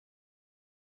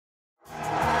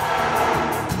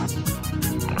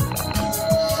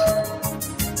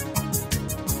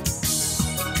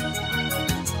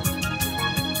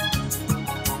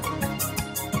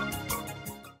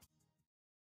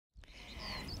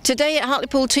Today at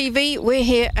Hartlepool TV, we're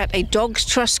here at a Dogs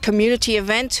Trust community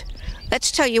event.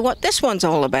 Let's tell you what this one's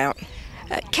all about.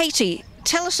 Katie,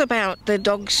 tell us about the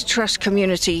Dogs Trust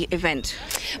community event.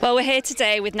 Well, we're here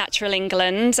today with Natural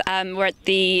England. We're at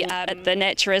the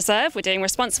Nature Reserve. We're doing a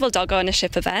responsible dog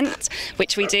ownership event,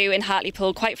 which we do in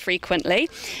Hartlepool quite frequently.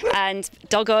 And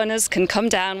dog owners can come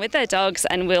down with their dogs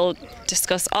and we'll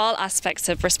discuss all aspects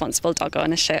of responsible dog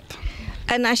ownership.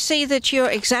 And I see that you're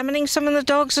examining some of the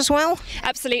dogs as well?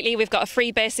 Absolutely. We've got a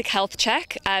free basic health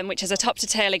check, which is a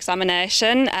top-to-tail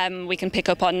examination. We can pick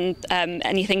up on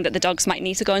anything that the dogs might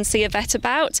need to go and see a vet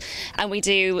about. And we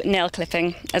do nail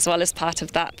clipping as well as part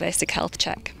of that basic health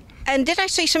check. And did I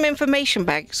see some information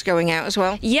bags going out as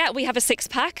well? Yeah, we have a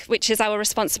 6-pack, which is our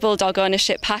responsible dog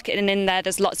ownership pack, and in there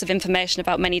there's lots of information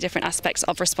about many different aspects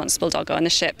of responsible dog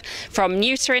ownership, from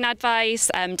neutering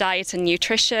advice, diet and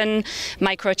nutrition,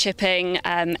 microchipping,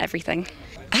 everything.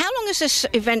 How long has this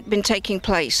event been taking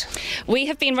place? We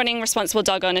have been running responsible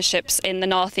dog ownerships in the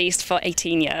North East for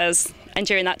 18 years. And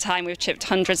during that time, we've chipped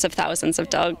hundreds of thousands of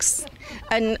dogs.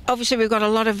 And obviously, we've got a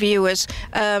lot of viewers.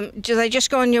 Do they just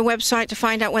go on your website to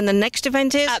find out when the next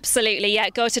event is? Absolutely, yeah.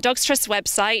 Go to Dogs Trust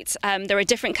website. There are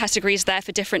different categories there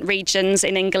for different regions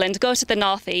in England. Go to the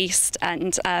North East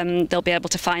and they'll be able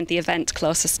to find the event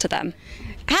closest to them.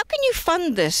 How can you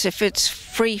fund this if it's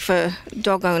free for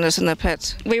dog owners and their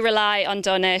pets? We rely on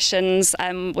donations.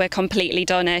 We're completely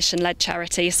donation-led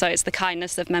charity, so it's the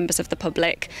kindness of members of the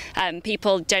public.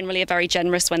 People generally are very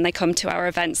generous when they come to our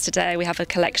events today. We have a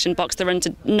collection box. They're under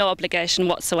no obligation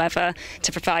whatsoever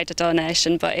to provide a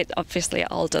donation, but it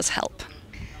all does help.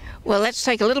 Well, let's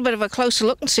take a little bit of a closer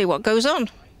look and see what goes on.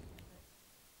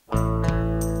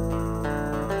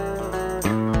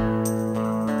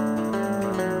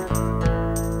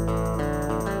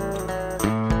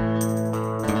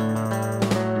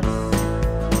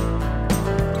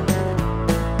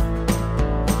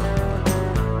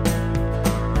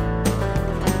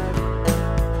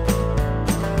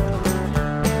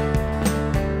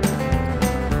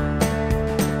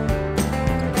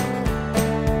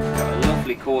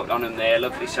 Coat on him there,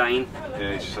 lovely shine.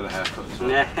 Yeah, he's just had a haircut.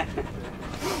 Yeah.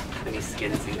 And his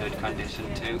skin's in good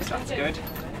condition too, so that's good.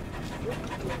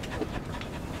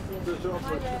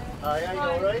 Hi, are you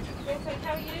alright?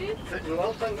 How are you? Fitting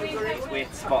well, thank you very much.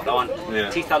 Weight spot on. Yeah.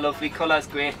 Teeth are lovely, colour's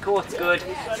great, coat's good,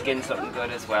 skin's something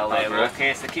good as well there.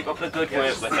 Okay, so keep up the good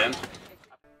work with him.